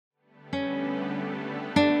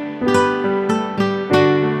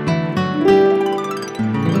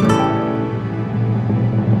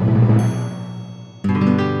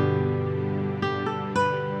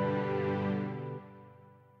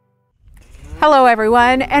Hello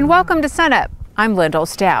everyone, and welcome to Sunup. I'm Lyndall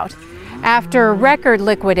Stout. After record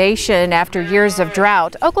liquidation after years of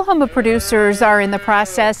drought, Oklahoma producers are in the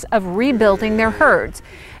process of rebuilding their herds.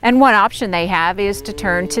 And one option they have is to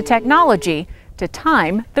turn to technology to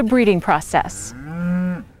time the breeding process.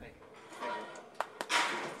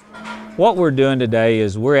 What we're doing today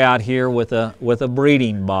is we're out here with a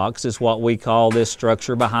breeding box, is what we call this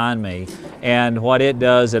structure behind me. And what it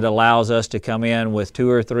does, it allows us to come in with 2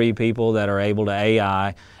 or 3 people that are able to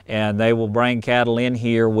AI, and they will bring cattle in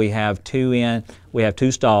here. We have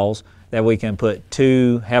two stalls that we can put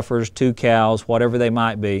 2 heifers, 2 cows, whatever they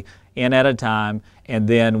might be, in at a time, and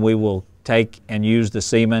then we will take and use the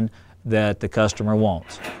semen that the customer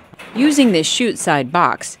wants. Using this chute-side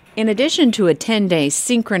box, in addition to a 10-day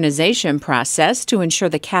synchronization process to ensure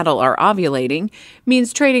the cattle are ovulating,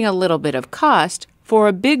 means trading a little bit of cost for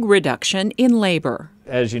a big reduction in labor.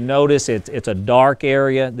 As you notice, it's a dark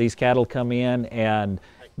area. These cattle come in and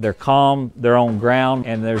they're calm, they're on ground,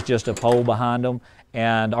 and there's just a pole behind them.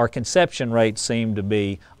 And our conception rates seem to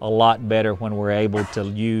be a lot better when we're able to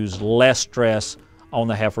use less stress on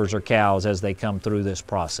the heifers or cows as they come through this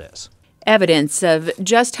process. Evidence of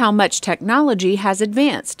just how much technology has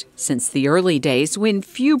advanced since the early days when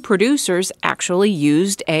few producers actually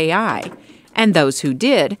used AI, and those who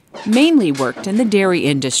did mainly worked in the dairy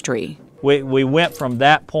industry. We went from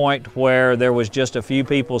that point where there was just a few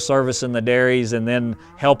people servicing the dairies and then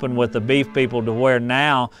helping with the beef people to where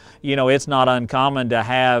now, it's not uncommon to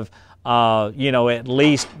have, at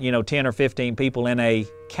least, 10 or 15 people in a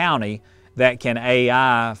county that can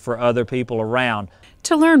AI for other people around.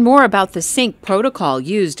 To learn more about the sync protocol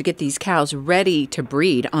used to get these cows ready to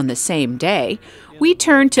breed on the same day, we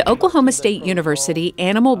turn to Oklahoma State University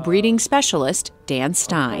animal breeding specialist Dan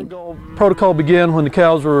Stein. Protocol began when the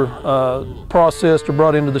cows were processed or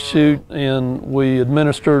brought into the chute, and we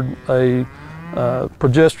administered a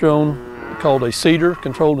progesterone called a CEDAR,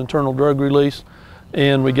 controlled internal drug release,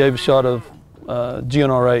 and we gave a shot of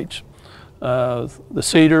GnRH. The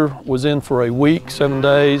CEDAR was in for a week, 7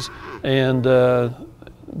 days, and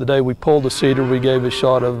the day we pulled the CEDAR, we gave a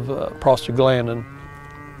shot of prostaglandin.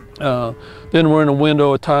 Then we're in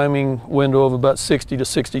a timing window of about 60 to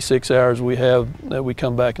 66 hours we have that we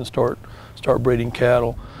come back and start breeding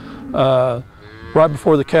cattle. Right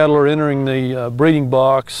before the cattle are entering the breeding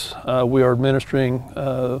box, we are administering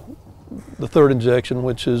the 3rd injection,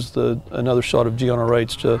 which is another shot of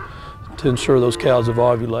GnRH to ensure those cows have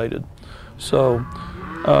ovulated. So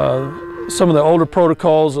some of the older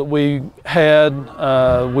protocols that we had,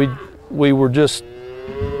 we were just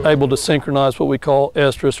able to synchronize what we call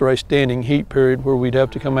estrus, or a standing heat period, where we'd have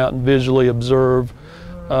to come out and visually observe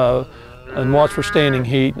and watch for standing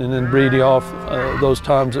heat and then breed off those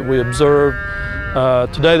times that we observed.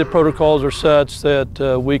 Today the protocols are such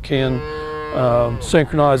that we can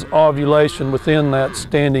synchronize ovulation within that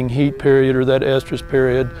standing heat period or that estrus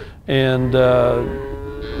period, and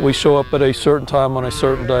we show up at a certain time on a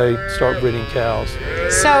certain day, start breeding cows.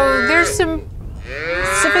 So there's some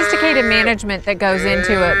sophisticated management that goes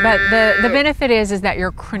into it, but the benefit is that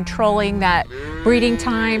you're controlling that breeding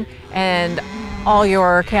time, and all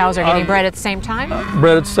your cows are getting bred at the same time?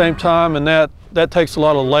 Bred at the same time, and that takes a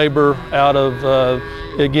lot of labor out of,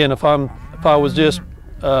 again, if I was just,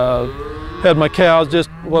 had my cows just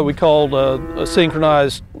what we called a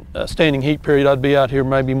synchronized standing heat period, I'd be out here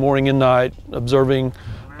maybe morning and night observing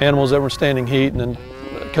animals that were standing heat, and then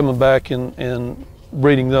coming back and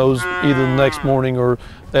breeding those either the next morning or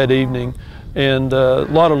that evening. And a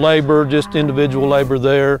lot of labor, just individual labor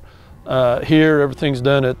there. Here, everything's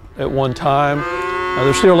done at one time.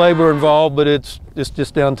 There's still labor involved, but it's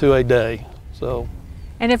just down to a day. So.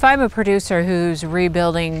 And if I'm a producer who's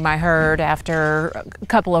rebuilding my herd after a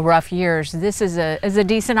couple of rough years, this is a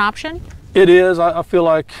decent option? It is. I feel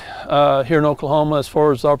like here in Oklahoma, as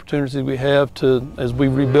far as the opportunities we have as we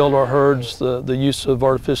rebuild our herds, the use of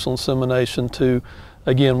artificial insemination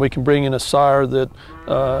again, we can bring in a sire that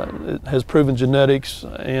has proven genetics,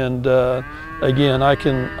 and again, I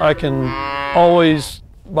can always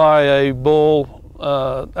buy a bull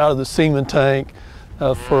out of the semen tank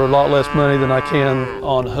for a lot less money than I can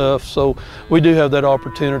on hoof. So we do have that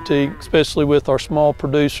opportunity, especially with our small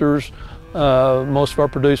producers. Most of our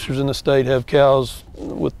producers in the state have cows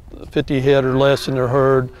with 50 head or less in their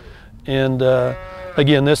herd, and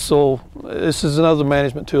again, this is another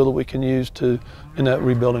management tool that we can use in that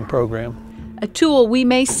rebuilding program. A tool we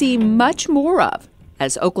may see much more of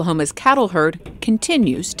as Oklahoma's cattle herd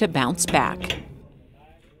continues to bounce back.